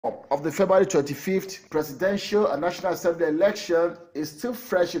Of the February 25th presidential and National Assembly election is still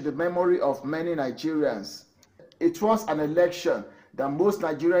fresh in the memory of many Nigerians. It was an election that most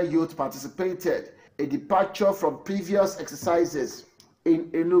Nigerian youth participated, a departure from previous exercises.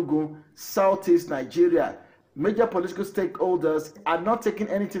 In Enugu, southeast Nigeria, major political stakeholders are not taking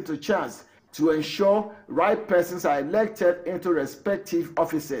anything to chance to ensure right persons are elected into respective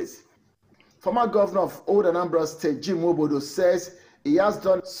offices. Former governor of Old Anambra State, Nwobodo, says he has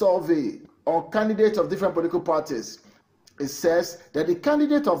done survey on candidates of different political parties. It says that the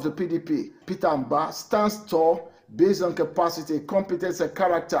candidate of the PDP, Mbah, stands tall based on capacity, competence, and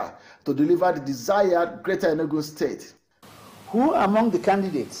character to deliver the desired Greater Enugu State. Who among the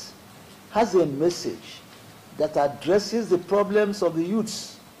candidates has a message that addresses the problems of the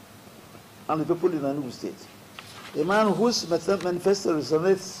youths and the people in Enugu State? A man whose manifesto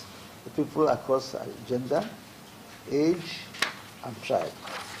resonates with people across gender, age, and tribe.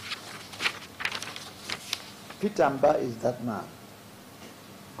 Mbah is that man,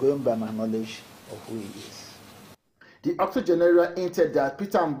 going by my knowledge of who he is. The octogenarian hinted that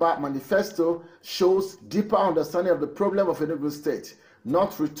Mbah manifesto shows deeper understanding of the problem of Enugu State,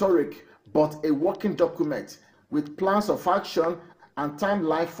 not rhetoric, but a working document with plans of action and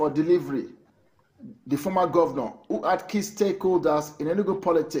timeline for delivery. The former governor, who had key stakeholders in Enugu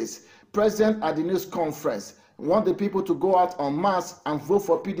politics, present at the news conference, want the people to go out en masse and vote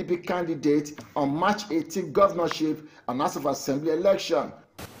for PDP candidate on March 18 governorship and House of Assembly election.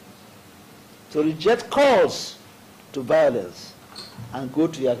 To reject calls to violence and go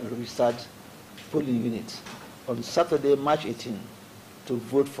to your registered polling unit on Saturday, March 18, to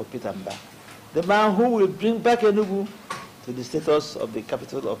vote for Mbah, the man who will bring back Enugu to the status of the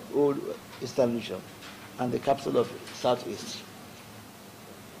capital of Old Eastern Region and the capital of Southeast.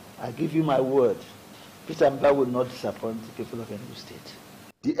 I give you my word, Mbah will not disappoint the people of Enugu State.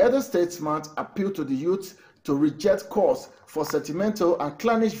 The elder statesman appealed to the youth to reject calls for sentimental and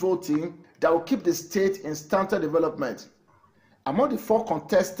clannish voting that will keep the state in stunted development. Among the 4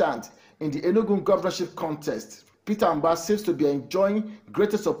 contestants in the Enugu governorship contest, Mbah seems to be enjoying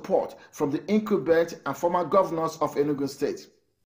greater support from the incumbent and former governors of Enugu State.